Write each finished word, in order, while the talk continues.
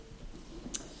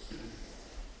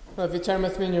Well, if you turn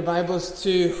with me in your Bibles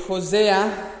to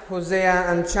Hosea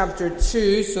and chapter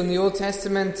 2, so in the Old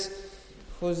Testament,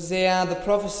 Hosea, the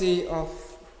prophecy of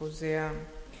Hosea.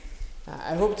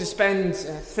 I hope to spend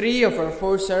 3 of our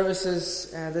 4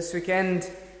 services this weekend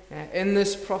in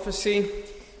this prophecy,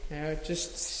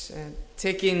 just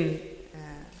taking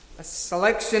a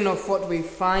selection of what we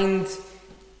find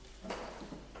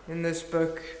in this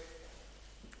book.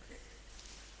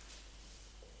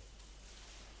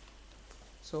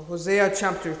 So Hosea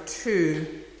chapter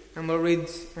 2, and we'll read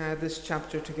this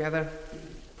chapter together.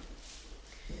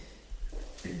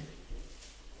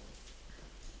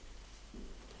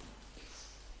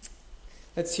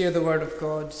 Let's hear the word of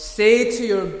God. Say to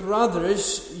your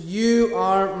brothers, you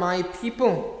are my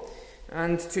people,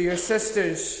 and to your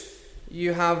sisters,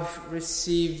 you have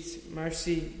received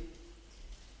mercy.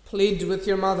 Plead with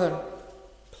your mother,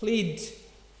 plead,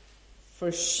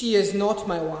 for she is not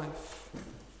my wife,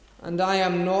 and I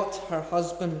am not her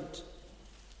husband,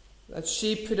 that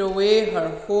she put away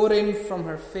her whoring from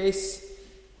her face,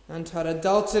 and her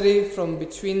adultery from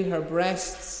between her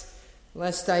breasts,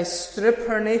 lest I strip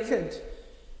her naked,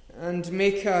 and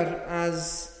make her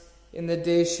as in the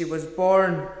day she was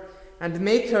born, and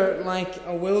make her like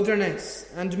a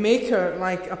wilderness, and make her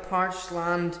like a parched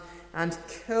land, and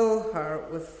kill her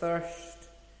with thirst.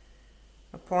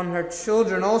 Upon her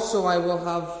children also I will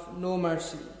have no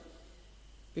mercy,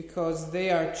 because they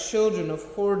are children of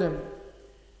whoredom.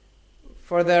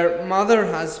 For their mother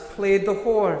has played the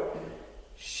whore.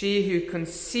 She who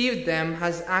conceived them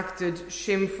has acted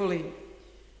shamefully.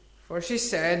 For she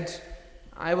said,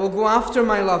 I will go after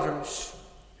my lovers,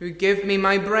 who give me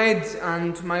my bread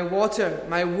and my water,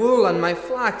 my wool and my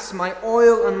flax, my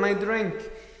oil and my drink.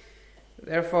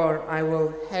 Therefore I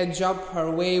will hedge up her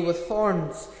way with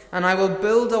thorns, and I will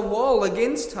build a wall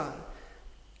against her,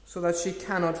 so that she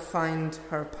cannot find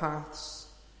her paths.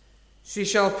 She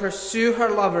shall pursue her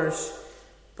lovers,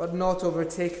 but not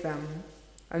overtake them,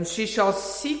 and she shall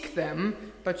seek them,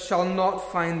 but shall not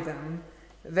find them.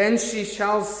 Then she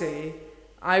shall say,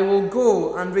 I will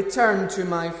go and return to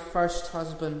my first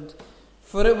husband,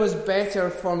 for it was better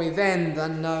for me then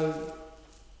than now.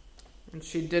 And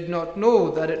she did not know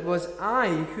that it was I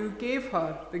who gave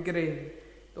her the grain,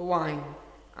 the wine,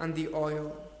 and the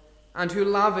oil, and who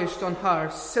lavished on her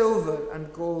silver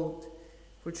and gold,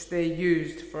 which they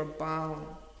used for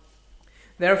Baal.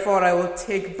 Therefore I will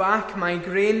take back my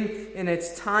grain in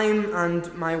its time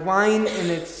and my wine in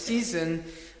its season,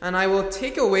 and I will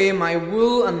take away my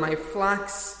wool and my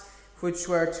flax, which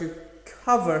were to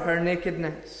cover her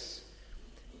nakedness.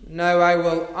 Now I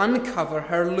will uncover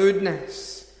her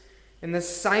lewdness in the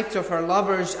sight of her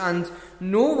lovers, and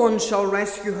no one shall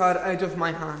rescue her out of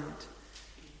my hand.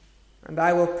 And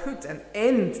I will put an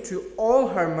end to all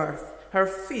her mirth, her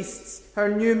feasts,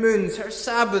 her new moons, her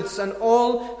Sabbaths, and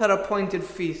all her appointed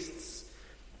feasts.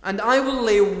 And I will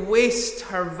lay waste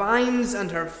her vines and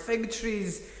her fig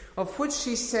trees, of which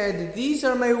she said, These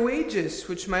are my wages,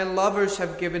 which my lovers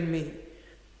have given me.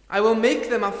 I will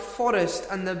make them a forest,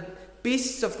 and the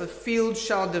beasts of the field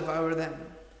shall devour them.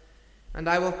 And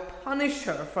I will punish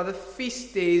her for the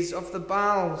feast days of the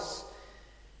Baals,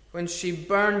 when she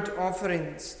burnt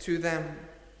offerings to them,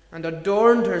 and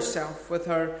adorned herself with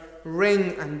her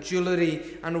ring and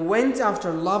jewelry, and went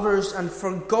after lovers, and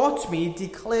forgot me,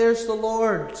 declares the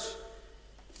Lord.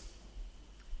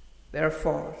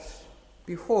 Therefore,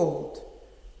 behold,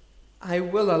 I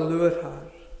will allure her,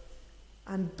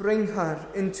 and bring her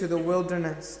into the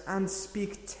wilderness, and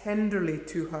speak tenderly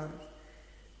to her.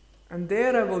 And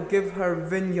there I will give her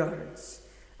vineyards,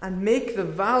 and make the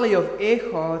valley of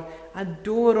Achor a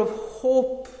door of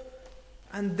hope.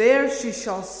 And there she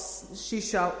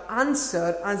shall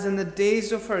answer as in the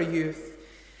days of her youth,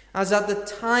 as at the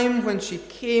time when she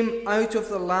came out of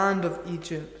the land of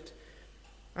Egypt.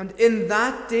 And in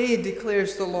that day,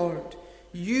 declares the Lord,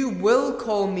 you will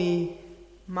call me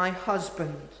my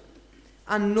husband,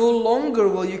 and no longer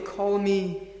will you call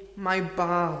me my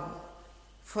Baal.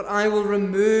 For I will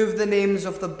remove the names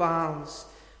of the Baals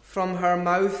from her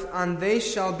mouth, and they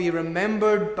shall be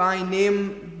remembered by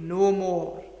name no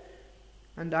more.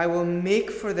 And I will make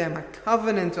for them a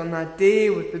covenant on that day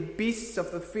with the beasts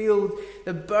of the field,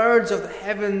 the birds of the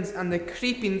heavens, and the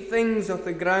creeping things of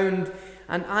the ground.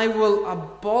 And I will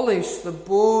abolish the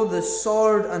bow, the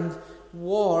sword, and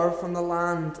war from the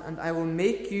land. And I will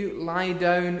make you lie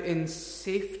down in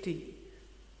safety.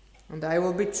 And I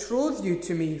will betroth you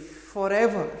to me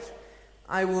forever.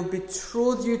 I will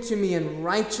betroth you to me in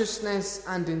righteousness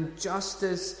and in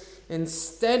justice, in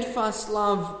steadfast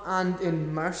love and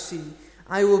in mercy.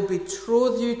 I will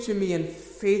betroth you to me in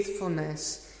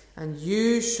faithfulness, and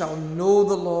you shall know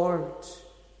the Lord.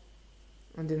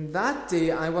 And in that day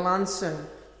I will answer,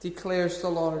 declares the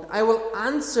Lord. I will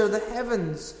answer the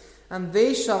heavens, and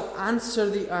they shall answer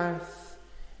the earth.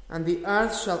 And the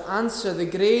earth shall answer the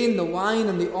grain, the wine,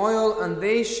 and the oil, and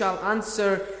they shall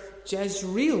answer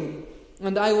Jezreel.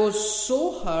 And I will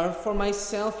sow her for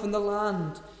myself in the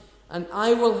land, and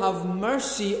I will have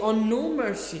mercy on no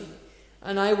mercy.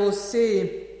 And I will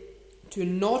say to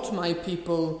not my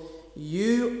people,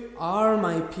 you are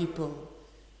my people.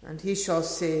 And he shall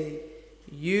say,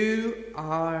 you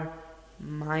are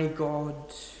my God.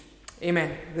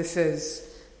 Amen. This is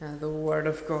the word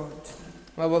of God.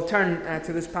 Well, we'll turn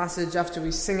to this passage after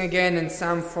we sing again in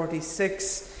Psalm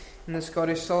 46 in the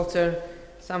Scottish Psalter.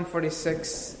 Psalm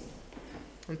 46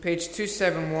 on page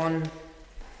 271.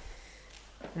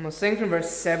 And we'll sing from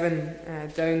verse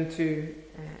 7 down to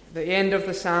the end of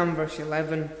the psalm, verse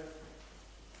 11.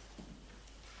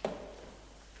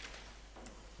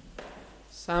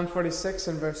 Psalm 46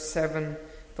 and verse 7.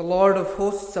 The Lord of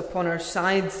hosts upon our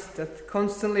sides doth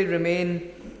constantly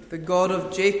remain, the God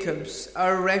of Jacob's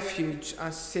our refuge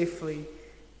us safely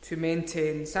to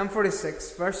maintain. Psalm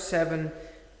 46, verse 7,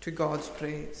 to God's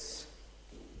praise.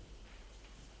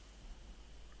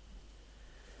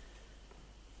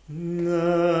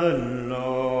 The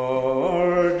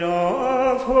Lord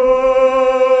of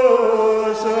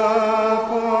hosts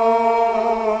upon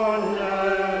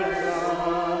our side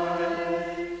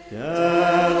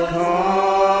doth constantly remain, the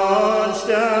God of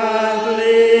Jacob's our refuge,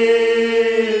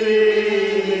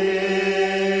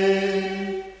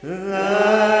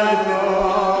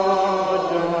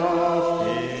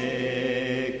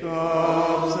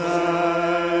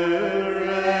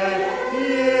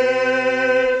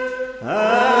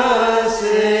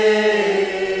 safety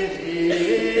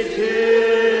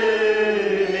to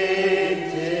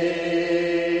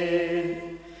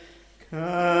maintain.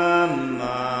 Come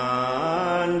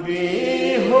and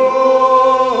behold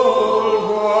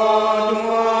what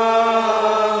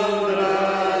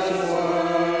wondrous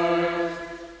works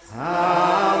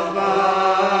have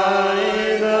by the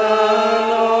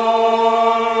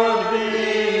Lord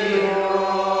been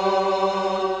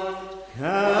wrought.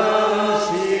 Come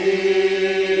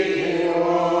see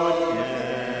what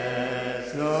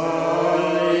desolations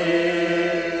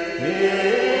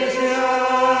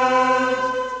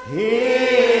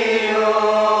he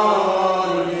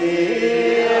on the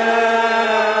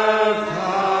earth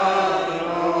hath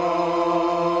wrought.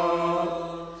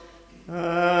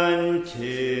 Unto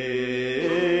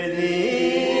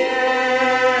the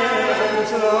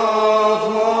ends of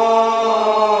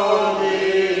all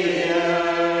the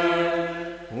earth,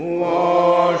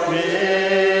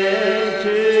 worship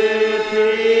to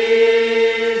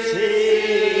please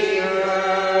seekers,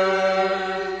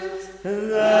 the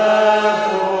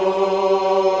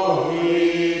bow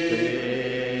he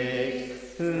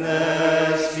breaks,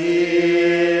 the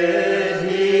spear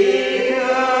he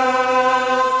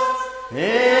cuts,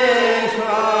 in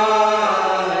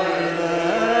fire the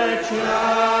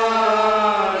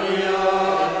chariot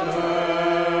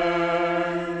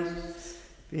burns.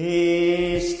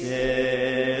 Be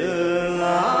still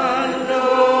and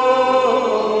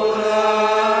know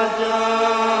that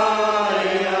I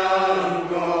am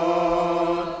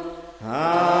God.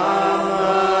 Among the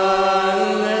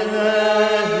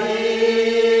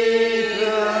heathen I will be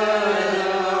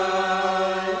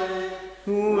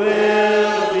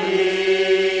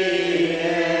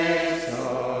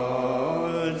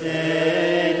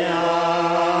exalted. I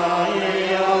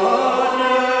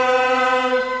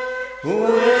on earth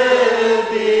will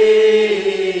be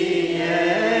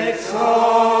exalted high.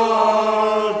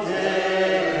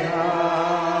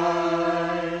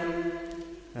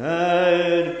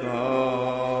 Our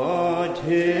God who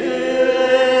is the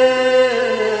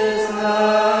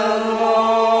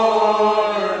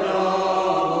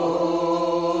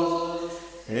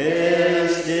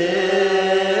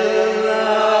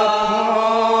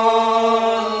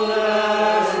of hosts is still upon the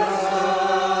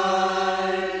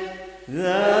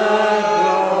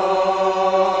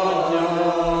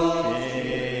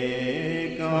side,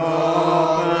 the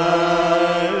God of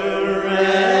Jacob our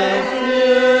refuge,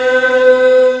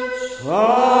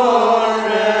 forever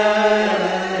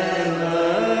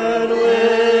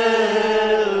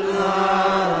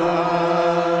will abide.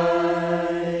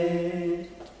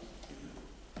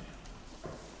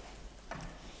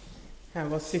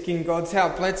 Well, seeking God's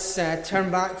help, let's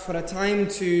turn back for a time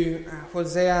to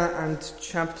Hosea and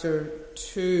chapter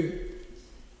 2.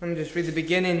 Let me just read the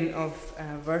beginning of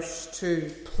verse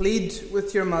 2. Plead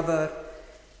with your mother,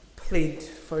 plead,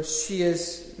 for she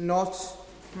is not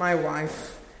my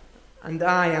wife, and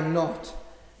I am not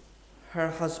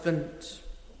her husband.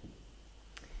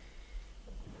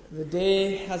 The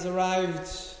day has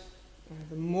arrived,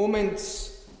 the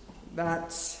moment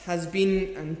that has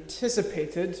been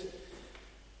anticipated.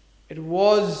 It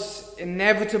was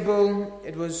inevitable,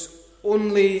 it was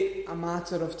only a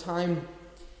matter of time.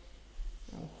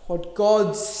 What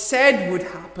God said would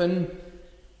happen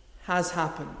has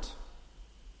happened.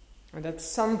 And at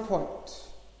some point,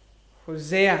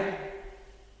 Hosea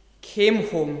came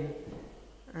home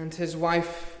and his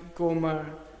wife Gomer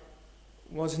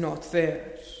was not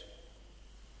there.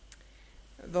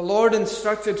 The Lord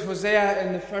instructed Hosea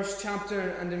in the first chapter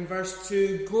and in verse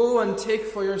 2, "Go and take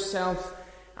for yourself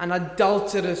an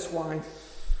adulterous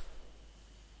wife."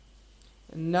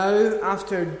 And now,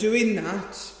 after doing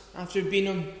that, after being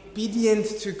obedient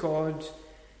to God,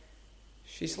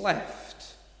 she's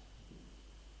left.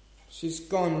 She's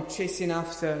gone chasing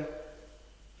after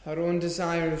her own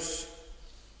desires.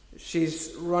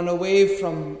 She's run away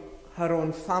from her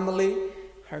own family,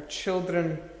 her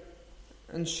children,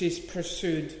 and she's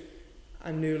pursued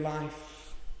a new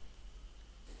life.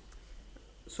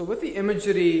 So with the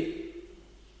imagery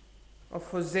of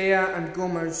Hosea and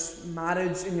Gomer's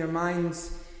marriage in your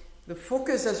minds, the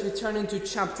focus as we turn into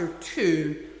chapter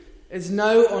 2 is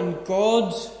now on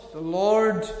God, the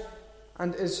Lord,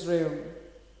 and Israel.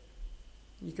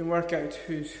 You can work out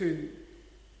who's who.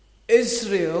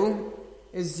 Israel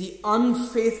is the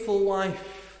unfaithful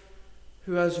wife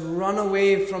who has run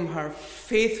away from her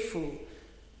faithful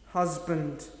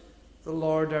husband, the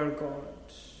Lord our God.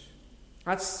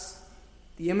 That's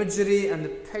the imagery and the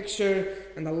picture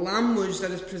and the language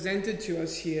that is presented to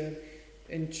us here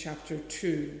in chapter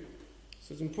 2.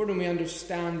 So it's important we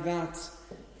understand that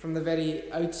from the very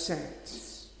outset.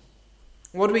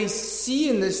 What we see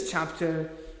in this chapter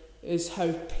is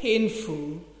how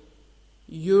painful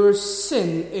your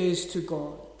sin is to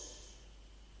God.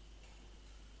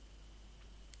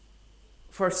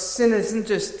 For sin isn't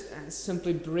just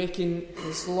simply breaking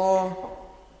His law,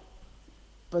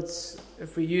 but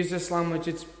if we use this language,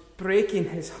 it's breaking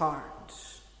His heart.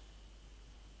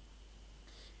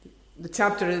 The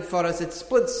chapter for us, it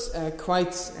splits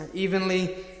quite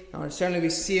evenly, or certainly we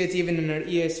see it even in our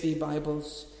ESV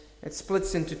Bibles. It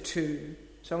splits into two.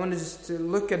 So I want to just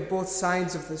look at both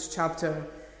sides of this chapter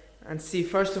and see,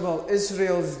 first of all,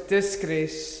 Israel's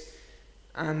disgrace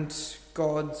and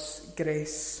God's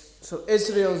grace. So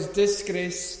Israel's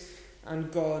disgrace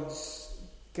and God's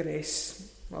grace.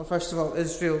 Well, first of all,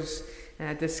 Israel's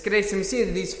disgrace. And we see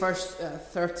in these first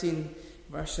 13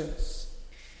 verses.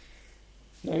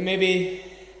 Now, maybe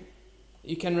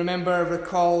you can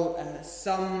recall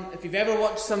if you've ever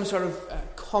watched some sort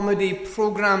of comedy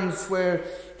programs where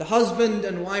the husband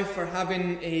and wife are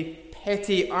having a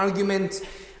petty argument,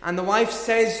 and the wife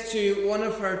says to one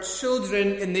of her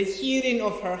children in the hearing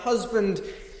of her husband,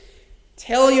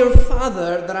 "Tell your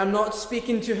father that I'm not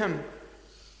speaking to him."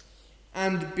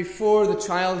 And before the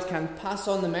child can pass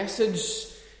on the message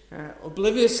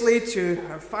obliviously to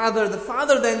her father, the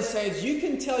father then says, "You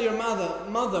can tell your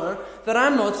mother that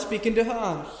I'm not speaking to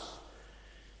her."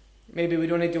 Maybe we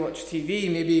don't need to watch TV.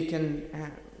 Maybe you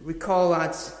can recall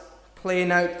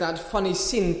that funny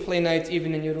scene playing out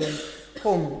even in your own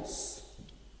homes.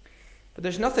 But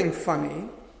there's nothing funny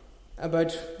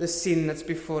about the scene that's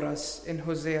before us in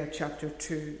Hosea chapter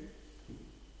 2.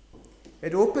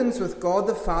 It opens with God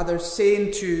the Father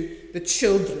saying to the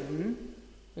children,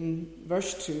 in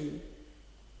verse 2,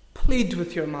 "Plead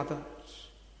with your mother.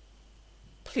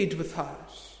 Plead with her."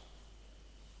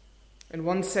 In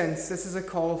one sense, this is a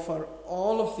call for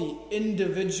all of the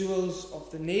individuals of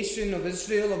the nation of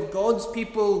Israel, of God's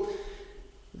people,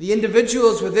 the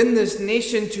individuals within this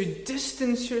nation, to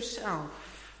distance yourself.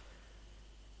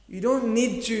 You don't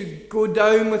need to go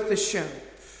down with the ship.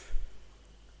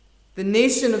 The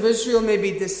nation of Israel may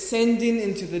be descending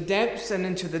into the depths and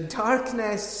into the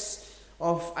darkness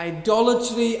of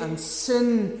idolatry and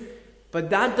sin, but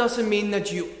that doesn't mean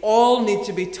that you all need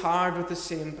to be tarred with the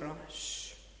same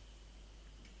brush.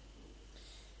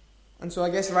 And so I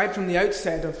guess right from the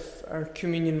outset of our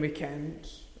communion weekend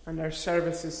and our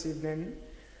service this evening,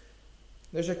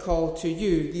 there's a call to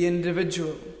you, the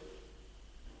individual.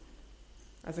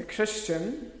 As a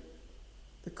Christian,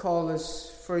 the call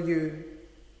is for you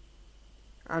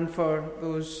and for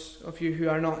those of you who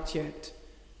are not yet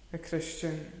a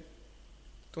Christian.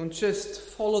 Don't just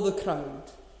follow the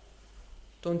crowd.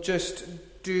 Don't just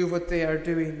do what they are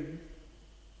doing.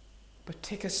 But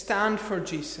take a stand for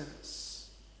Jesus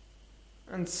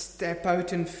and step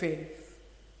out in faith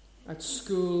at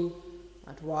school,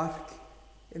 at work,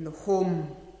 in the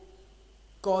home.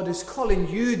 God is calling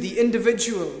you, the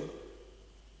individual,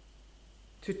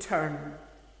 to turn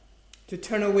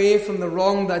away from the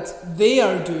wrong that they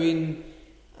are doing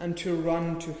and to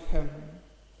run to him.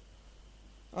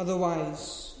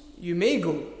 Otherwise, you may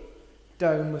go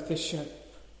down with the ship.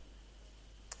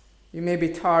 You may be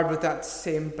tarred with that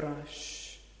same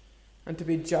brush and to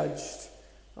be judged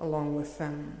along with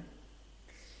them.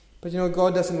 But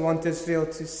God doesn't want Israel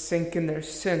to sink in their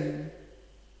sin.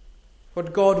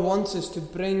 What God wants is to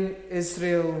bring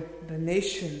Israel, the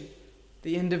nation,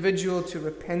 the individual, to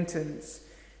repentance.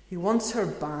 He wants her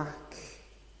back.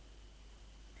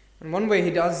 And one way he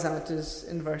does that is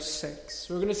in verse 6.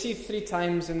 We're going to see 3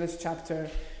 times in this chapter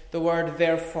the word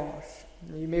therefore.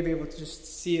 You may be able to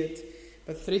just see it.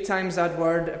 But 3 times that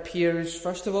word appears,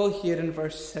 first of all, here in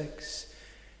verse 6.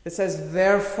 It says,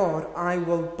 therefore I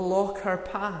will block her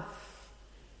path.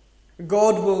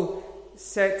 God will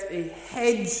set a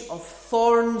hedge of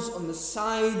thorns on the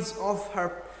sides of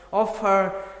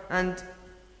her, and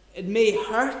it may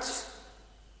hurt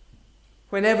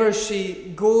whenever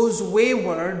she goes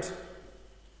wayward,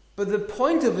 but the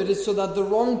point of it is so that the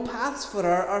wrong paths for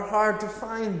her are hard to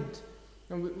find.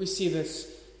 And we see this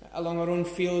along our own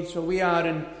fields where we are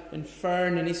in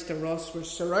Fern and Easter Ross. We're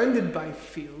surrounded by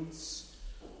fields,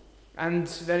 and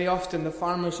very often the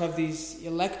farmers have these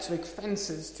electric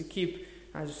fences to keep,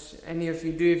 as any of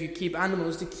you do if you keep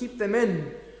animals, to keep them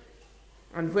in.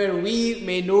 And where we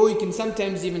may know, you can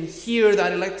sometimes even hear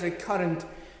that electric current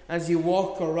as you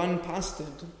walk or run past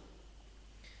it.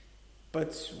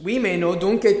 But we may know,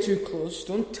 don't get too close,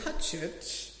 don't touch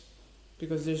it,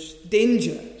 because there's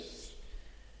dangers.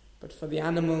 But for the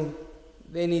animal,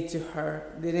 they need to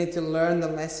learn the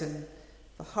lesson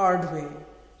the hard way.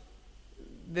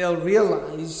 They'll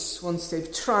realize, once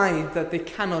they've tried, that they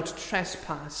cannot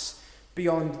trespass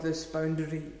beyond this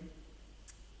boundary.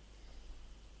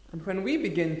 And when we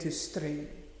begin to stray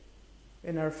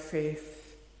in our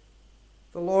faith,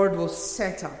 the Lord will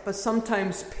set up, but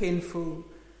sometimes painful,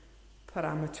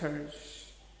 parameters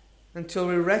until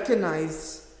we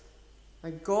recognize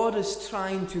that God is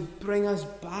trying to bring us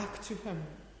back to Him,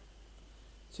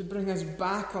 to bring us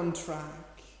back on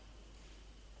track.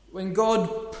 When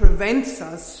God prevents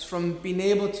us from being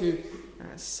able to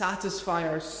satisfy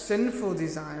our sinful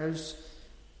desires,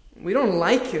 we don't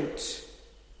like it,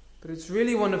 but it's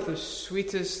really one of the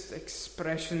sweetest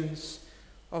expressions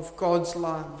of God's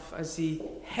love as He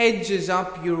hedges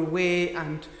up your way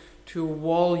and to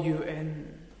wall you in.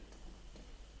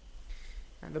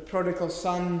 And the prodigal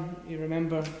son, you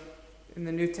remember in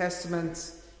the New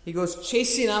Testament, he goes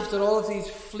chasing after all of these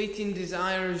fleeting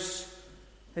desires,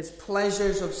 his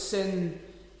pleasures of sin,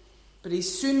 but he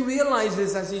soon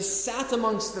realizes as he sat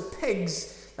amongst the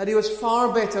pigs that he was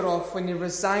far better off when he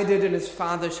resided in his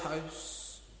father's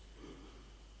house.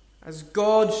 As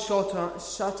God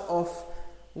shut off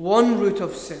one root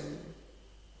of sin,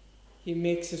 he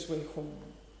makes his way home.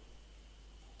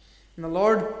 And the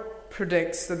Lord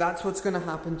predicts that that's what's going to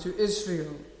happen to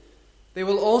Israel. They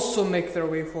will also make their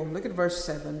way home. Look at verse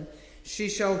 7. She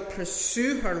shall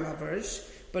pursue her lovers,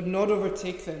 but not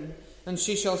overtake them. And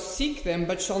she shall seek them,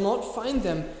 but shall not find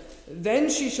them. Then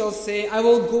she shall say, I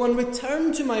will go and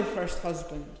return to my first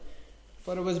husband,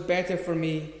 for it was better for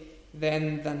me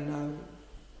then than now.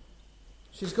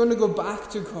 She's going to go back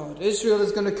to God. Israel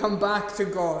is going to come back to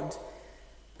God.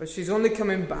 But she's only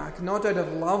coming back not out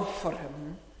of love for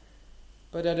Him,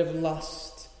 but out of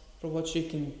lust for what she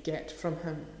can get from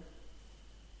Him.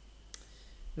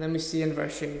 And then we see in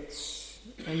verse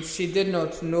 8, and she did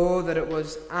not know that it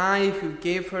was I who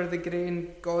gave her the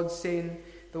grain, God saying,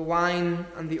 the wine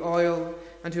and the oil,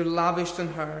 and who lavished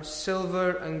on her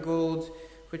silver and gold,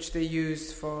 which they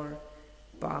used for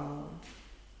Baal.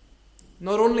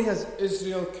 Not only has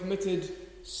Israel committed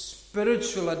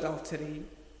spiritual adultery,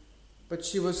 but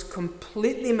she was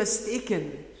completely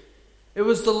mistaken. It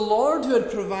was the Lord who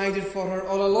had provided for her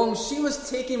all along. She was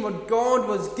taking what God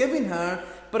was giving her,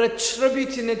 but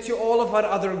attributing it to all of her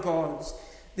other gods.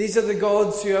 These are the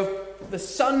gods who have the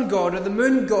sun god, or the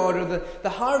moon god, or the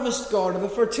harvest god, or the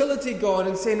fertility god,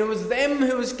 and saying it was them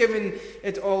who was giving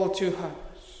it all to her.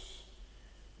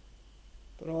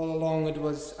 But all along it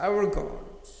was our God.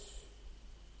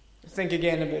 Think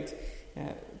again about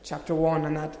chapter 1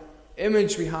 and that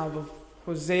image we have of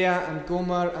Hosea and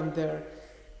Gomer and their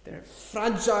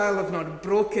fragile, if not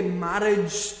broken,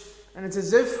 marriage. And it's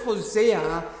as if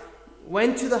Hosea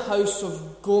went to the house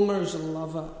of Gomer's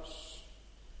lovers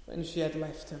when she had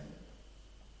left him.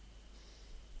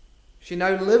 She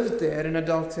now lived there in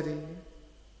adultery.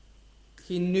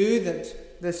 He knew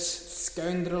that this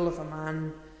scoundrel of a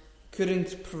man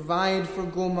couldn't provide for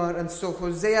Gomer, and so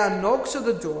Hosea knocks at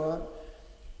the door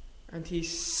and he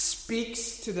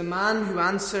speaks to the man who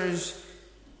answers,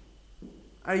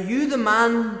 "Are you the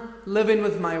man living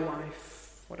with my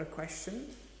wife?" What a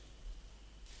question.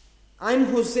 I'm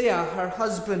Hosea, her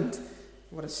husband.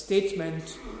 What a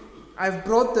statement. I've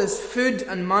brought this food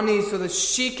and money so that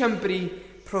she can be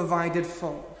provided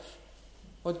for.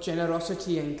 What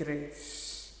generosity and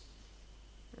grace.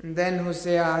 And then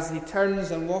Hosea, as he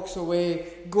turns and walks away,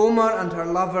 Gomer and her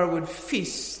lover would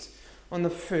feast on the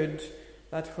food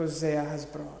that Hosea has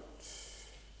brought.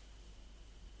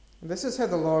 And this is how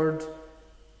the Lord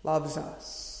loves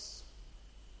us,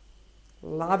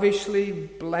 lavishly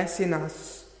blessing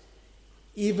us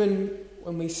even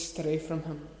when we stray from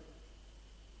Him.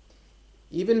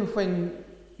 Even when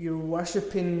you're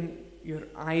worshipping your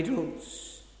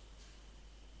idols.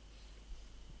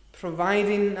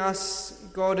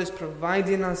 God is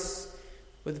providing us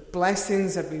with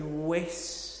blessings that we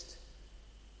waste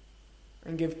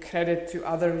and give credit to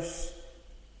others,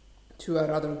 to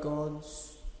our other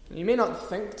gods. And you may not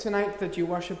think tonight that you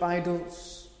worship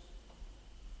idols,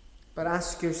 but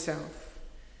ask yourself,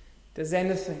 does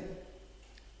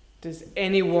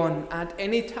anyone at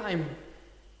any time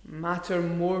matter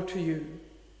more to you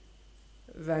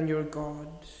than your God?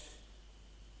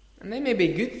 And they may be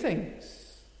good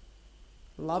things,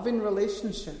 loving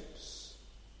relationships.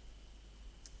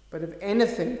 But if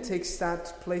anything takes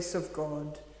that place of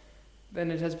God,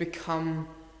 then it has become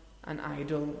an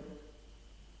idol.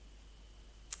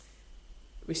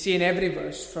 We see in every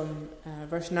verse, from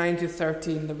verse 9 to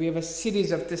 13, that we have a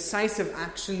series of decisive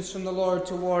actions from the Lord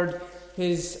toward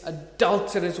His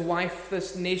adulterous wife,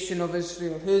 this nation of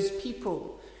Israel, His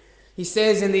people. He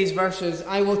says in these verses,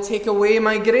 I will take away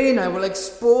my grain, I will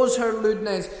expose her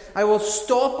lewdness, I will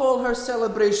stop all her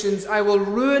celebrations, I will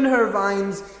ruin her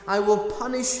vines, I will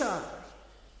punish her.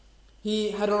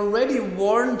 He had already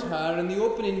warned her in the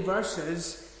opening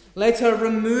verses, let her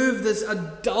remove this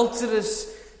adulterous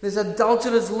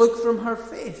look from her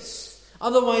face.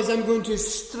 Otherwise I'm going to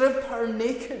strip her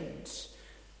naked.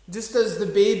 Just as the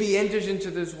baby enters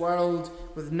into this world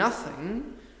with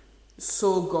nothing,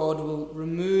 so God will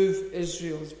remove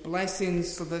Israel's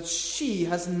blessings so that she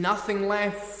has nothing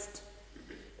left.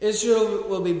 Israel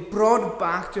will be brought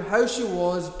back to how she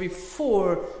was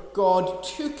before God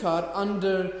took her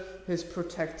under His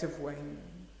protective wing.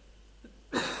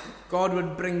 God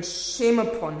would bring shame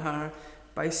upon her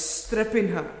by stripping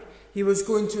her. He was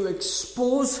going to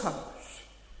expose her.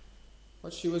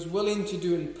 What she was willing to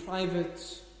do in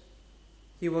private,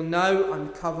 He will now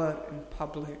uncover in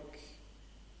public.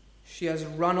 She has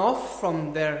run off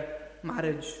from their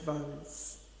marriage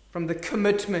vows, from the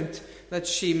commitment that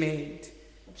she made.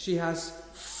 She has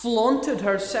flaunted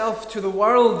herself to the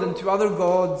world and to other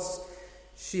gods.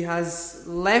 She has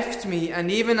left me, and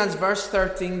even as verse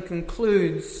 13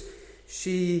 concludes,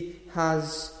 she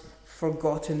has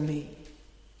forgotten me.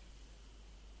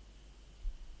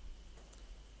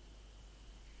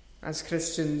 As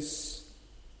Christians,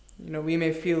 we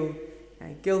may feel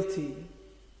guilty,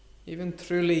 even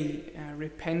truly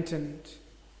repentant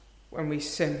when we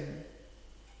sin.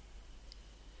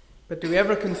 But do we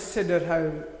ever consider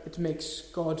how it makes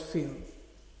God feel?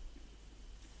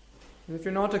 And if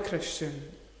you're not a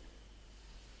Christian,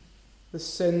 the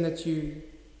sin that you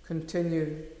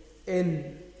continue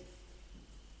in,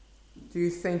 do you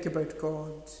think about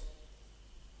God?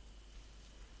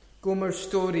 Gomer's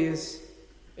story is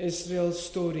Israel's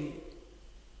story,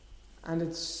 and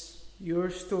it's your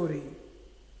story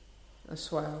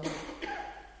as well.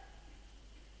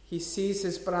 He sees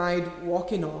his bride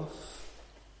walking off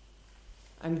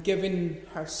and giving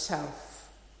herself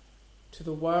to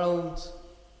the world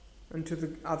and to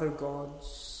the other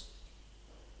gods.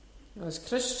 As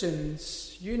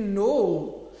Christians, you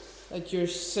know that your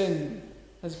sin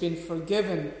has been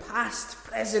forgiven, past,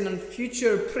 present, and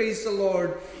future, praise the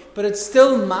Lord, but it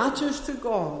still matters to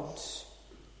God.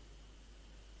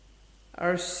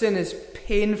 Our sin is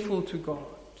painful to God.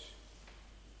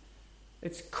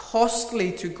 It's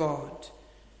costly to God,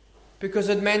 because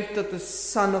it meant that the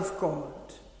Son of God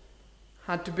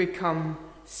had to become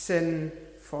sin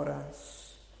for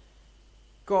us.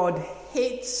 God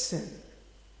hates sin,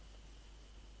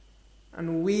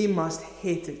 and we must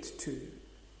hate it too.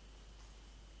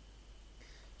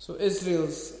 So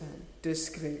Israel's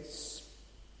disgrace.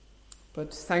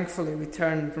 But thankfully we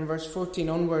turn from verse 14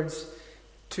 onwards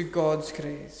to God's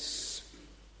grace.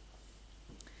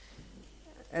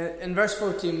 In verse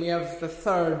 14 we have the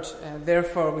third,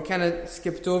 therefore. We kind of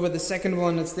skipped over the second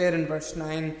one. It's there in verse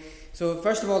 9. So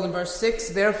first of all in verse 6,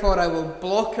 therefore I will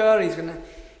block her. He's going to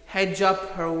hedge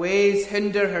up her ways,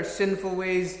 hinder her sinful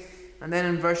ways. And then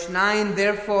in verse 9,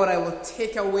 therefore I will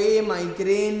take away my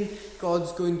grain.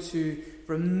 God's going to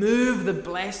remove the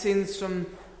blessings from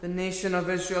the nation of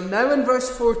Israel. Now in verse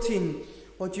 14,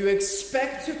 what you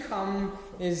expect to come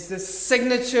is the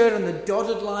signature and the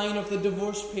dotted line of the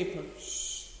divorce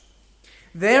papers.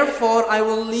 Therefore, I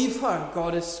will leave her,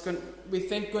 God is, we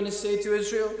think, going to say to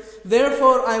Israel.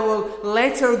 Therefore, I will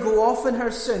let her go off in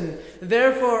her sin.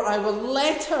 Therefore, I will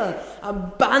let her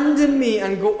abandon me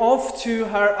and go off to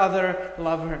her other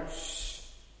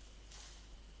lovers.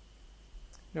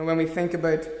 Now, when we think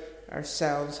about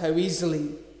ourselves, how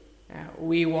easily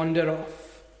we wander off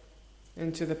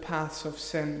into the paths of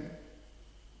sin.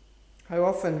 How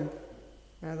often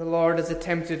the Lord has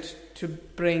attempted to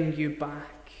bring you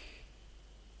back.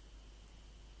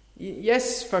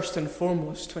 Yes, first and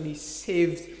foremost, when He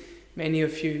saved many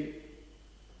of you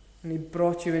and He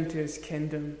brought you into His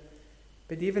kingdom.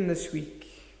 But even this week,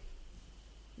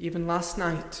 even last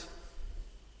night,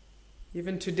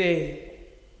 even today,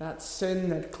 that sin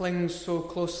that clings so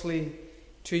closely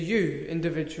to you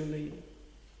individually,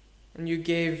 and you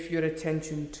gave your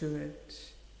attention to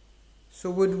it. So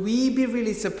would we be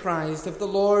really surprised if the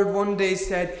Lord one day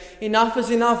said, enough is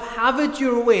enough, have it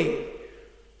your way?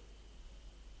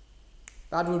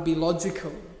 That would be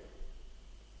logical,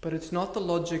 but it's not the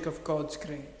logic of God's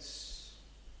grace.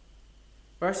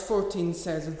 Verse 14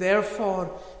 says,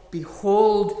 therefore,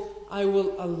 behold, I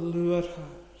will allure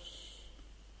her.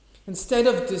 Instead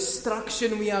of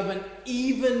destruction, we have an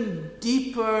even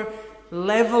deeper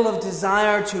level of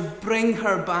desire to bring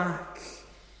her back.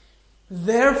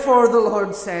 Therefore, the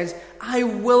Lord says, I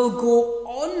will go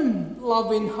on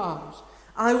loving her.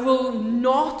 I will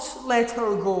not let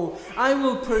her go. I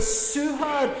will pursue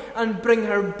her and bring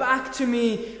her back to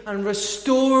me and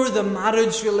restore the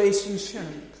marriage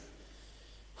relationship.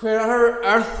 Where her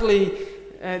earthly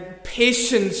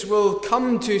patience will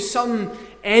come to some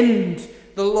end,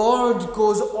 the Lord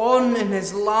goes on in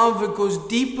His love. It goes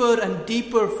deeper and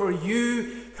deeper for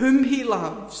you whom He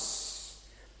loves.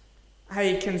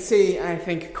 I can say, I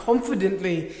think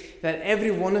confidently, that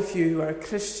every one of you who are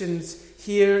Christians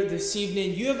here this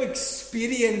evening, you have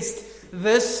experienced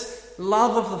this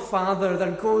love of the Father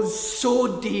that goes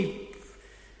so deep.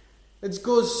 It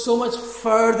goes so much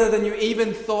further than you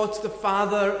even thought the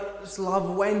Father's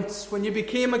love went when you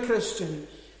became a Christian.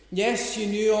 Yes, you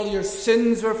knew all your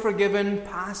sins were forgiven,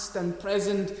 past and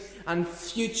present and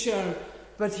future,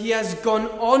 but He has gone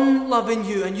on loving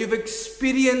you, and you've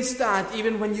experienced that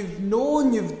even when you've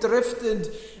known you've drifted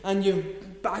and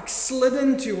you've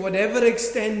backslidden to whatever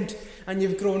extent, and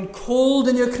you've grown cold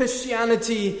in your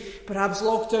Christianity. Perhaps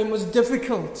lockdown was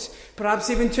difficult. Perhaps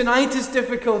even tonight is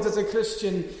difficult as a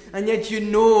Christian. And yet you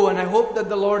know, and I hope that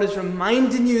the Lord is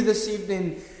reminding you this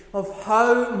evening of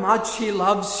how much He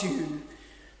loves you.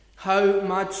 How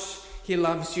much He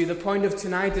loves you. The point of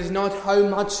tonight is not how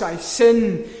much I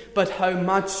sin, but how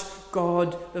much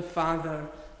God the Father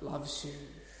loves you.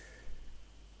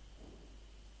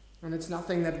 And it's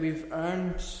nothing that we've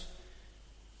earned.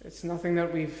 It's nothing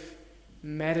that we've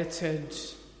merited.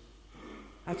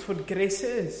 That's what grace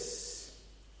is.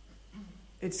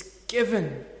 It's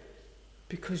given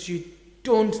because you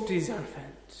don't deserve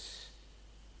it.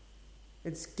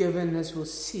 It's given, as we'll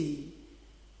see,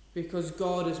 because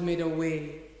God has made a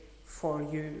way for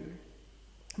you.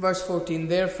 Verse 14,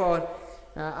 therefore,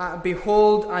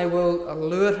 behold, I will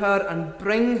allure her and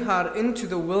bring her into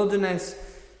the wilderness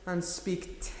and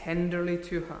speak tenderly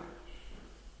to her.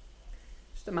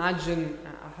 Just imagine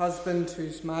a husband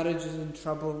whose marriage is in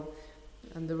trouble,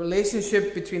 and the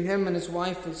relationship between him and his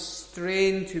wife is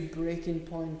strained to breaking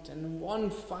point. And in one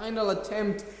final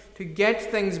attempt to get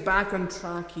things back on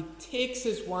track, he takes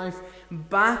his wife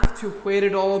back to where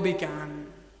it all began.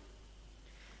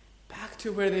 Back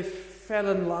to where they fell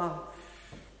in love.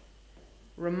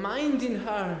 Reminding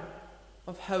her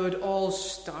of how it all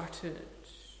started.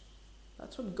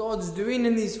 That's what God's doing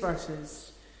in these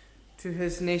verses to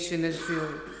His nation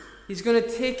Israel. He's going to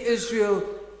take Israel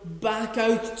back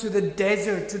out to the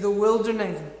desert, to the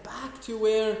wilderness, back to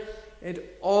where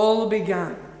it all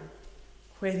began,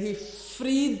 where He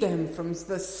freed them from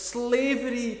the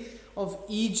slavery of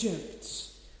Egypt,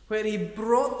 where He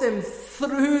brought them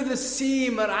through the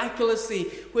sea miraculously,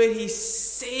 where He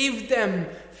saved them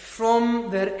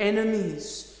from their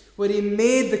enemies, where He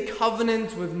made the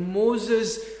covenant with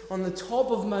Moses on the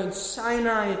top of Mount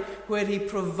Sinai, where He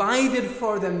provided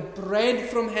for them bread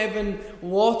from heaven,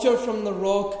 water from the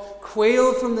rock,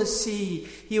 quail from the sea.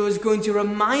 He was going to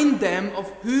remind them of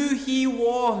who He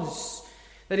was.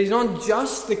 That He's not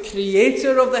just the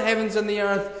creator of the heavens and the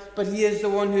earth, but He is the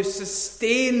one who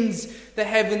sustains the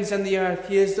heavens and the earth.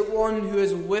 He is the one who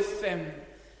is with them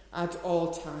at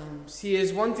all times. He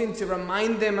is wanting to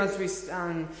remind them as we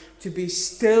stand to be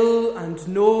still and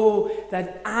know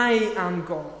that I am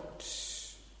God.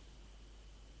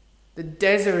 The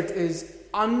desert is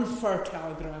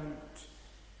unfertile ground.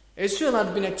 Israel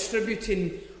had been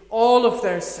attributing all of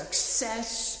their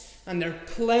success and their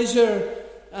pleasure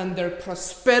and their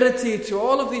prosperity to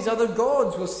all of these other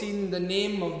gods. We'll see the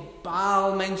name of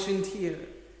Baal mentioned here.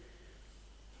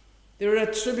 They were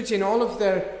attributing all of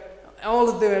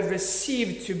they had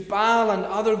received to Baal and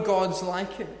other gods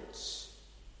like it.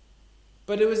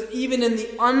 But it was even in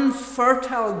the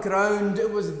unfertile ground,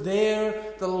 it was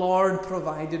there the Lord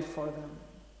provided for them.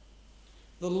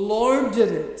 The Lord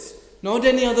did it, not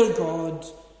any other god,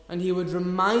 and he would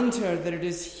remind her that it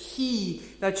is he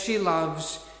that she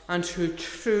loves and who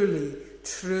truly,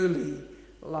 truly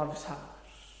loves her.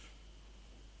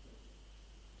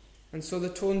 And so the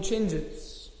tone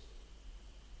changes.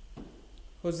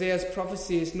 Hosea's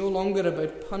prophecy is no longer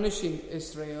about punishing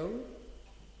Israel,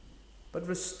 but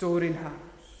restoring her.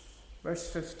 Verse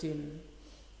 15.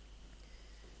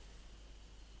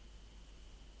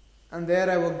 And there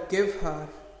I will give her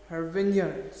her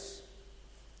vineyards,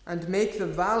 and make the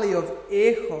valley of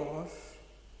Achor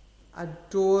a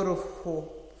door of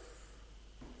hope.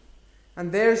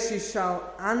 And there she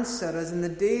shall answer as in the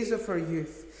days of her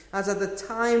youth, as at the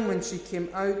time when she came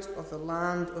out of the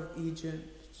land of Egypt.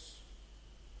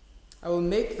 I will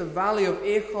make the valley of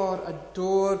Achor a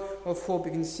door of hope.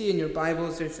 You can see in your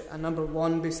Bibles there's a number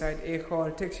 1 beside Achor.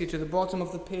 It takes you to the bottom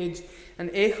of the page.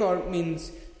 And Achor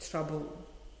means trouble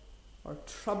or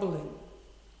troubling.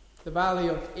 The valley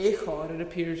of Achor, it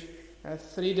appears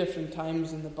 3 different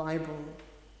times in the Bible.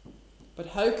 But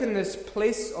how can this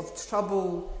place of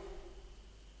trouble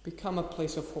become a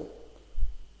place of hope?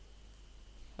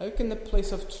 How can the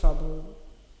place of trouble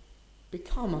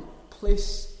become a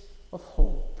place of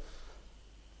hope?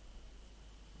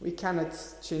 We cannot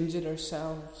change it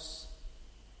ourselves.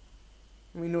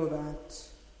 We know that.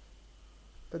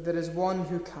 But there is one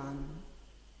who can.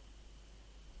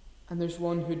 And there's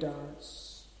one who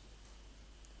does.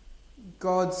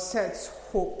 God sets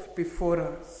hope before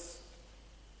us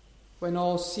when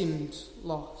all seemed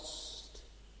lost.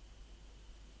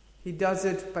 He does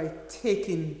it by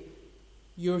taking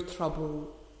your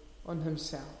trouble on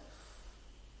himself.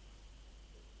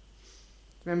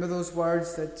 Remember those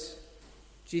words that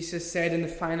Jesus said in the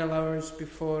final hours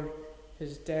before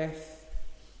his death,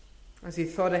 as he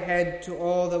thought ahead to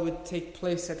all that would take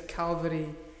place at Calvary.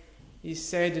 He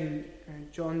said in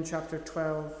John chapter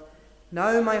 12,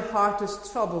 "Now my heart is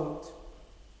troubled,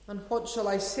 and what shall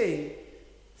I say?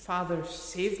 Father,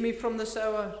 save me from this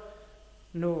hour?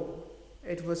 No,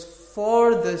 it was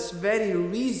for this very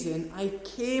reason I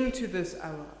came to this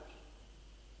hour."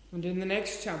 And in the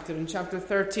next chapter, in chapter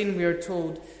 13, we are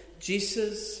told,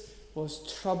 Jesus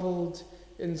was troubled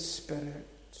in spirit.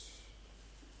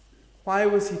 Why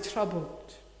was he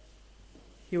troubled?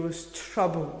 He was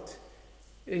troubled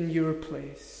in your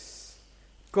place.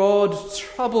 God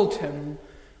troubled him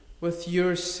with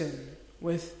your sin,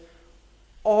 with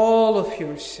all of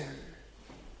your sin,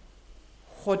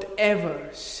 whatever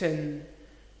sin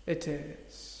it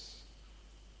is.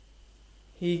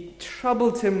 He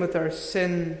troubled him with our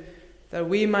sin that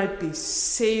we might be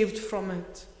saved from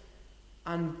it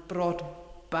and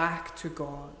brought back to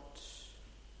God.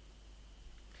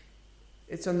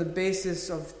 It's on the basis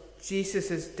of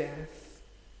Jesus' death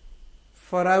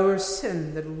for our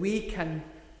sin that we can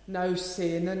now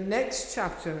say in the next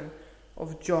chapter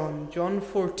of John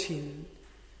 14,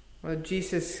 where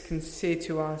Jesus can say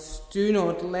to us, "Do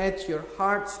not let your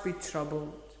hearts be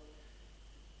troubled,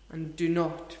 and do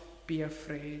not be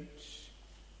afraid."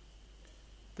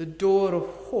 The door of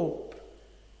hope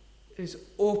is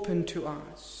open to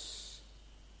us,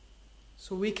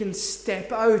 so we can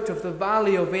step out of the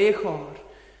valley of Achor,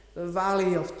 the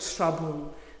valley of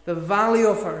trouble, the valley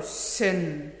of our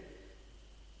sin,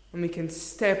 and we can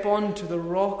step onto the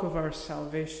rock of our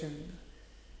salvation.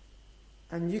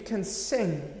 And you can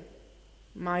sing,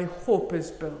 "My hope is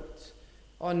built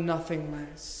on nothing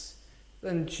less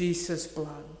than Jesus'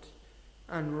 blood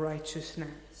and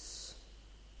righteousness."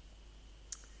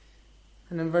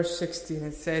 And in verse 16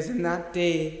 it says, "In that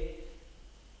day,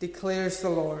 declares the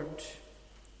Lord,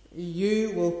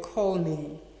 you will call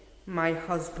me my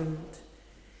husband,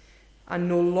 and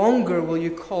no longer will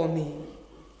you call me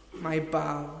my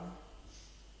Baal."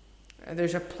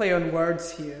 There's a play on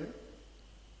words here.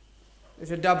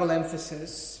 There's a double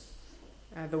emphasis.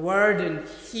 The word in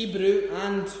Hebrew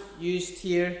and used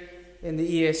here in the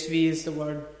ESV is the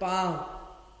word Baal.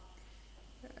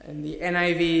 In the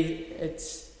NIV,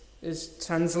 it is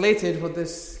translated, what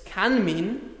this can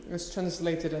mean, is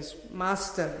translated as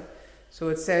master. So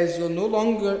it says,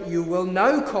 you will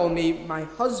now call me my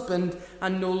husband,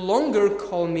 and no longer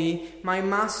call me my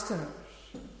master.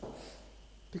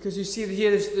 Because you see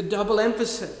here there's the double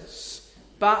emphasis.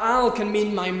 Baal can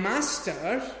mean my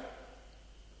master,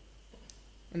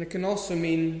 and it can also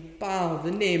mean Baal,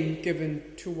 the name given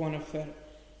to one of their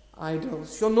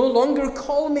idols. You'll no longer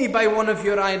call me by one of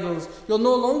your idols. You'll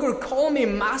no longer call me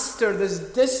master, this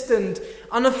distant,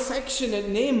 unaffectionate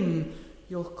name.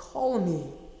 You'll call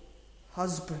me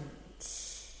husband.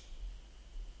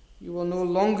 You will no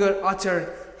longer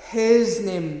utter his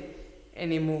name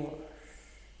anymore.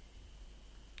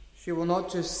 She will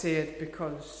not just say it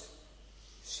because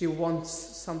she wants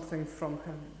something from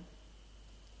him.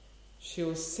 She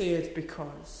will say it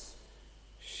because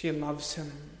she loves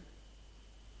him.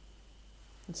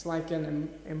 It's like an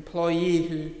employee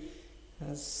who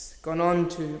has gone on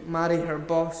to marry her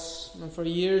boss, and for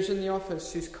years in the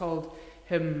office she's called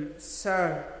him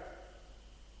Sir.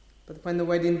 But when the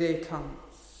wedding day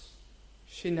comes,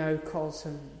 she now calls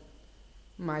him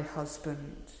my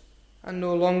husband, and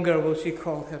no longer will she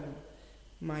call him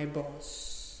my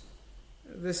boss.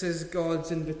 This is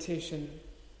God's invitation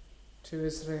to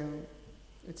Israel.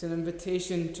 It's an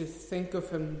invitation to think of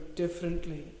him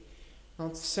differently,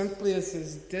 not simply as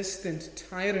his distant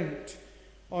tyrant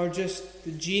or just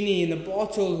the genie in the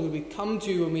bottle who we come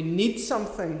to when we need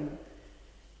something,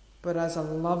 but as a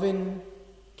loving,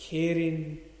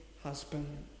 caring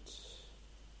husband.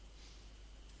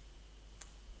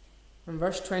 And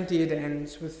verse 28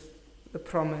 ends with the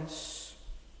promise.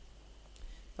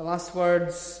 The last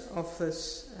words of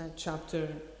this chapter: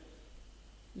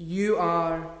 you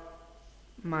are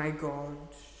my God.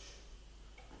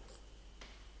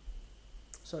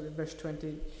 Verse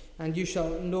 20. And you shall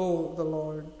know the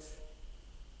Lord.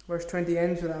 Verse 20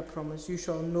 ends with that promise. You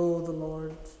shall know the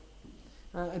Lord.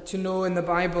 To know in the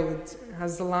Bible, it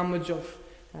has the language of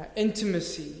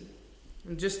intimacy.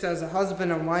 And just as a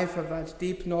husband and wife have that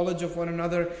deep knowledge of one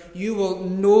another, you will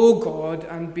know God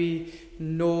and be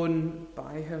known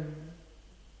by him.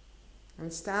 And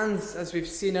it stands, as we've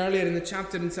seen earlier in the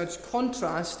chapter, in such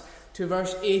contrast to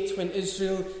verse 8, when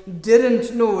Israel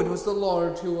didn't know it was the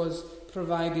Lord who was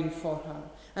providing for her.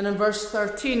 And in verse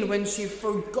 13, when she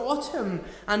forgot him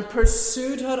and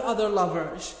pursued her other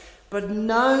lovers, but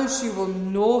now she will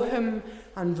know him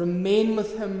and remain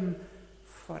with him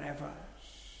forever.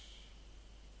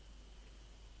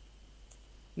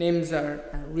 Names are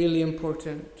really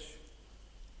important.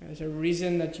 There's a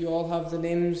reason that you all have the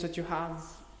names that you have.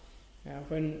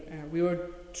 When we were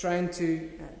trying to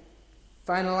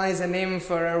finalize a name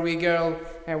for our wee girl,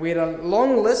 we had a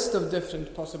long list of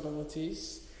different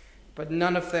possibilities, but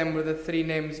none of them were the three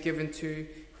names given to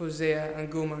Hosea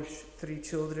and Gomer's three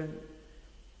children.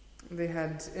 They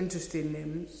had interesting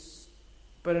names,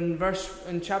 but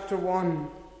in chapter 1,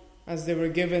 as they were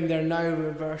given, they're now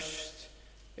reversed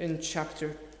in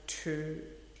chapter 2.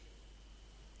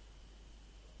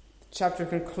 The chapter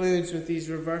concludes with these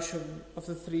reversal of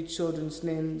the three children's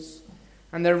names.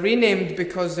 And they're renamed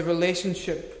because the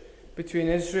relationship between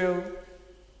Israel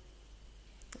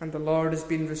and the Lord has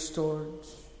been restored.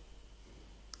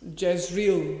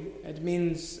 Jezreel, it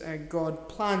means God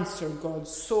plants or God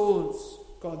sows,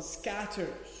 God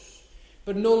scatters.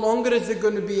 But no longer is it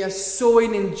going to be a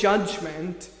sowing in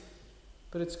judgment,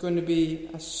 but it's going to be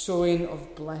a sowing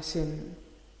of blessing.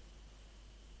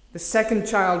 The second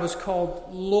child was called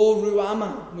Lo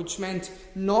Ruhamah, which meant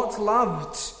not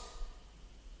loved.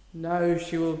 Now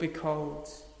she will be called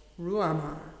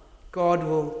Ruhamah. God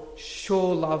will show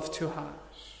love to her.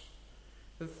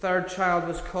 The third child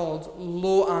was called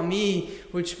Lo Ami,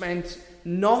 which meant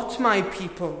not my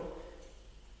people.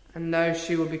 And now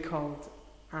she will be called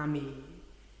Ami.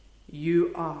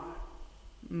 You are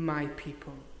my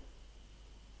people.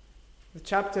 The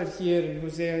chapter here in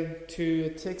Hosea 2,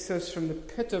 it takes us from the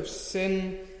pit of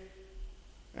sin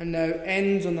and now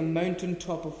ends on the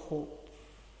mountaintop of hope.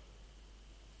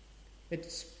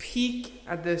 It peaks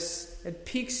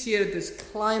here at this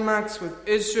climax with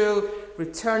Israel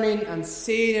returning and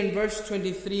saying in verse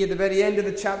 23 at the very end of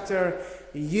the chapter,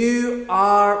 you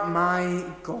are my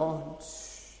God.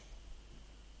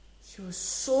 She was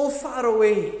so far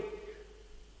away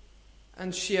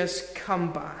and she has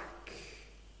come back.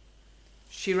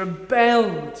 She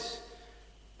rebelled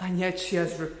and yet she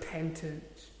has repented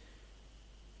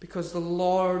because the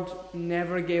Lord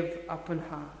never gave up on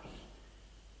her.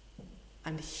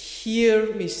 And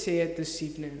hear me say it this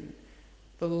evening.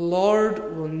 The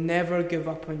Lord will never give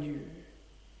up on you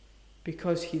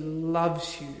because he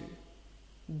loves you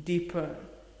deeper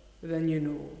than you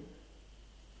know.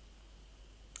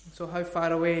 So how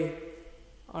far away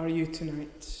are you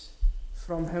tonight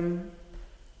from him?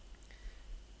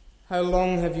 How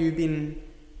long have you been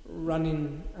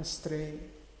running astray?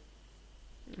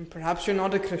 And perhaps you're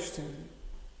not a Christian.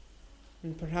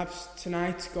 And perhaps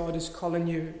tonight God is calling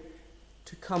you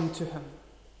to come to Him,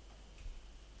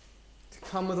 to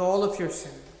come with all of your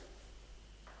sin,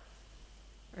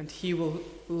 and He will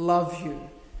love you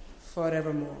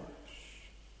forevermore.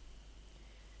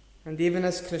 And even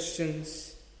as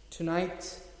Christians,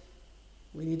 tonight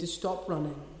we need to stop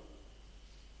running.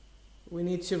 We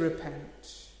need to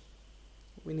repent.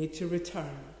 We need to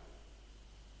return.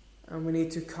 And we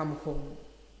need to come home.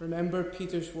 Remember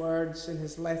Peter's words in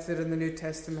his letter in the New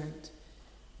Testament.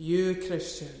 You,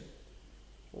 Christian,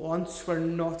 once were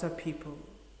not a people,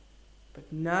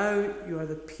 but now you are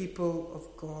the people of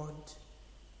God.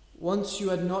 Once you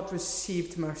had not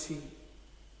received mercy,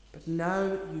 but now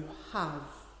you have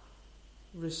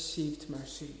received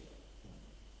mercy.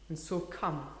 And so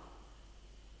come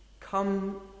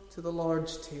to the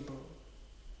Lord's table.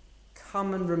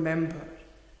 Come and remember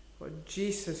what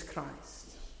Jesus Christ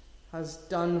has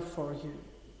done for you.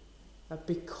 That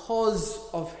because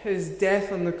of His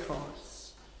death on the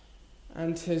cross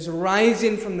and His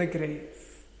rising from the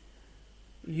grave,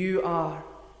 you are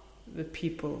the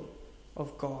people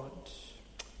of God.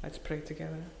 Let's pray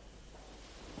together.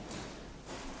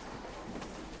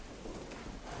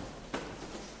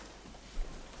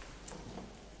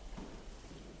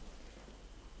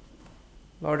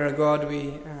 Lord our God,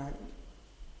 we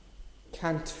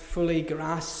can't fully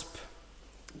grasp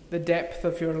the depth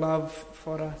of your love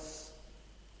for us.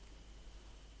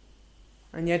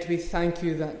 And yet we thank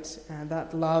you that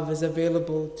that love is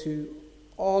available to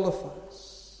all of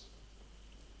us.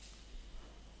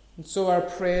 And so our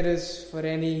prayer is for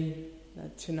any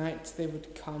that tonight they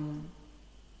would come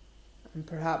and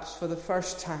perhaps for the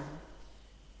first time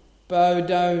bow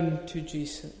down to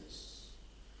Jesus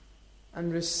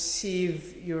and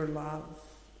receive your love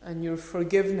and your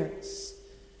forgiveness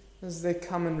as they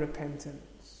come in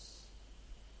repentance.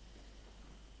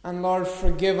 And Lord,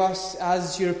 forgive us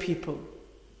as your people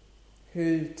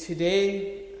who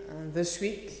today and this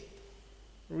week,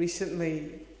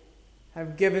 recently,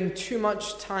 have given too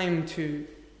much time to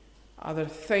other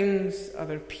things,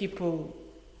 other people,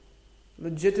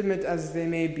 legitimate as they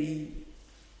may be,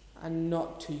 and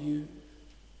not to you.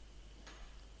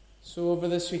 So over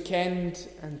this weekend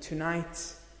and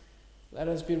tonight, let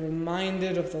us be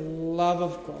reminded of the love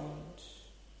of God.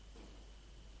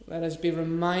 Let us be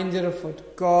reminded of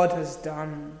what God has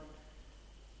done.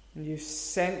 And you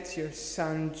sent your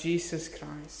Son, Jesus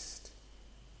Christ,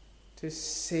 to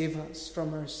save us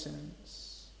from our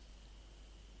sins.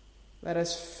 Let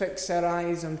us fix our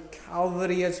eyes on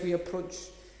Calvary as we approach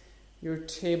your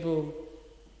table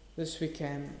this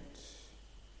weekend.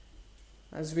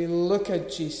 As we look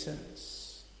at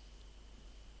Jesus,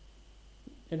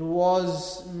 it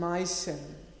was my sin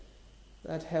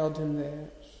that held him there.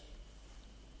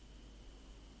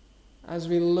 As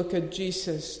we look at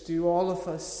Jesus, do all of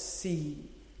us see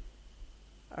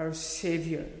our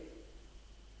Saviour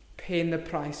paying the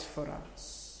price for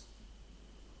us?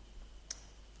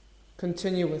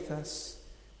 Continue with us.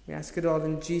 We ask it all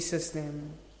in Jesus'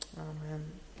 name. Amen.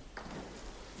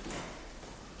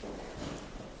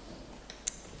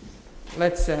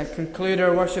 Let's conclude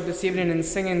our worship this evening in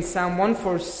singing Psalm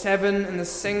 147 in the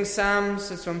Sing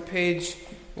Psalms. It's on page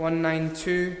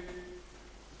 192.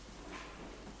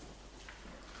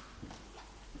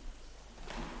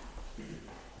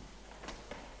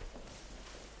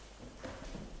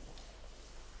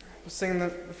 We'll sing the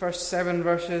first 7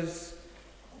 verses.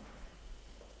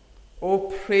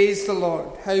 Oh, praise the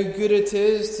Lord. How good it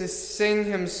is to sing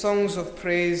him songs of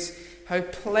praise. How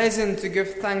pleasant to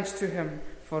give thanks to him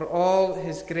for all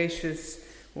his gracious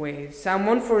ways. Psalm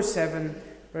 147,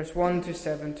 verse 1 to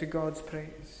 7, to God's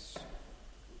praise.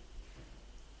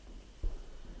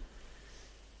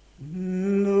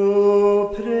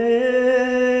 No,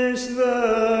 praise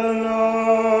the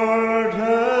Lord,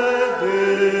 how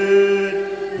good it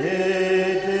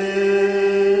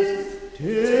is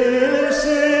to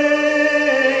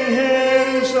sing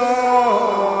him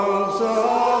songs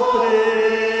of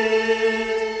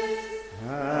praise.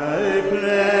 How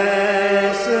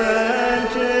pleasant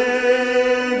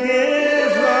to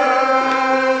give thanks to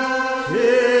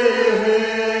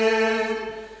him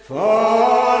for all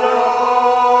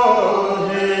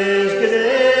his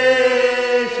grace.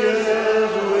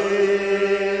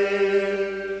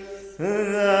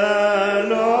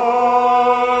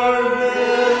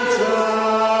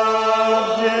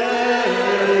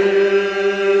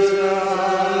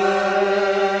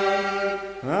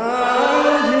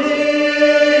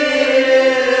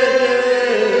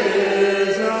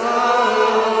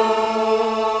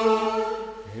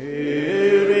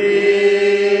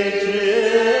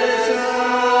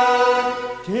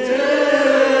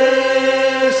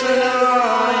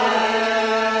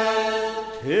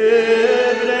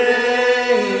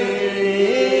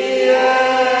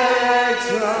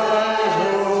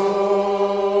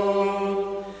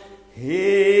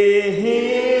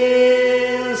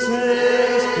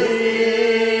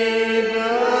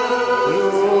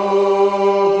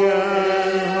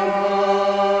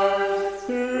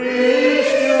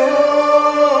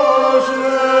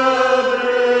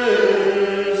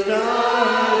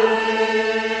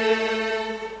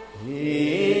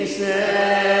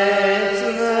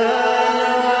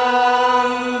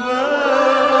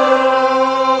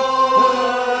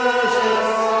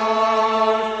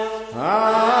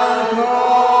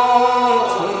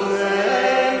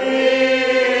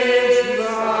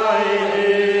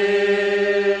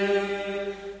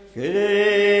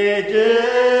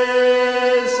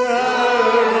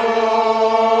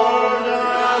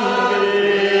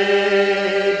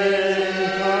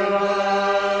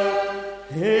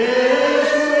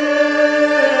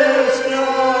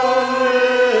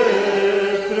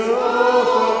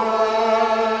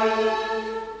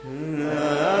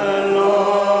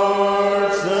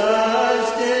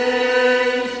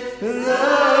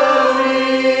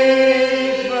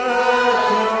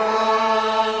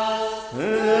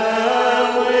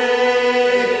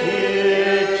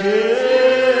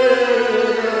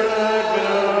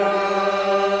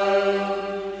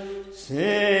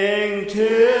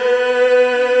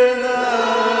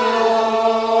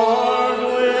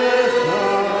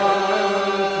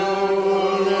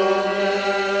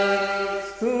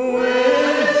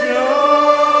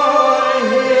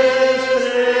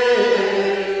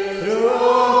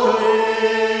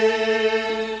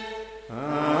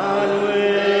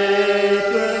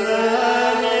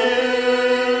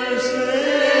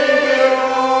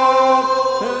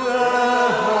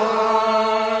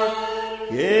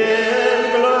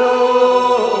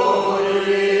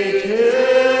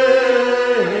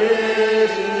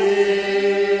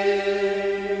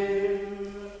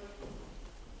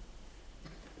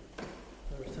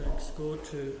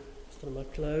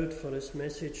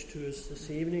 message to us this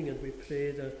evening, and we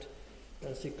pray that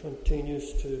as he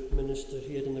continues to minister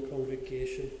here in the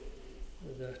congregation,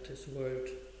 that his word,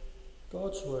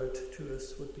 God's word to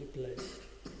us, would be blessed.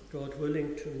 God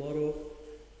willing, tomorrow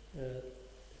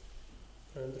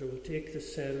Andrew will take the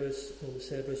service, and the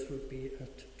service will be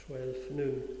at 12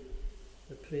 noon.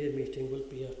 The prayer meeting will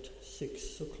be at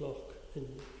 6 o'clock in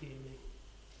the evening.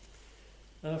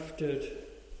 After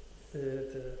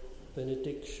the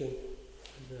benediction,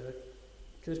 the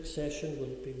Kirk session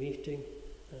will be meeting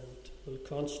and will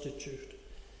constitute.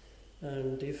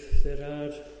 And if there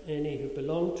are any who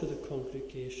belong to the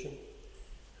congregation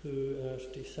who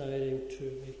are desiring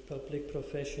to make public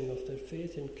profession of their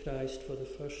faith in Christ for the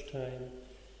first time,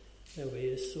 a way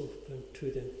is open to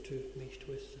them to meet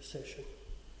with the session.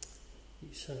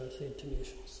 These are the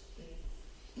intimations.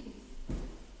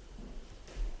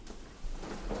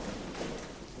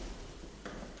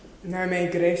 Now may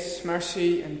grace,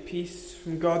 mercy and peace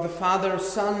from God the Father,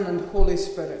 Son and Holy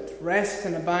Spirit rest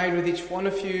and abide with each one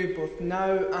of you both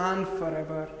now and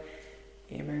forever.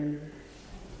 Amen.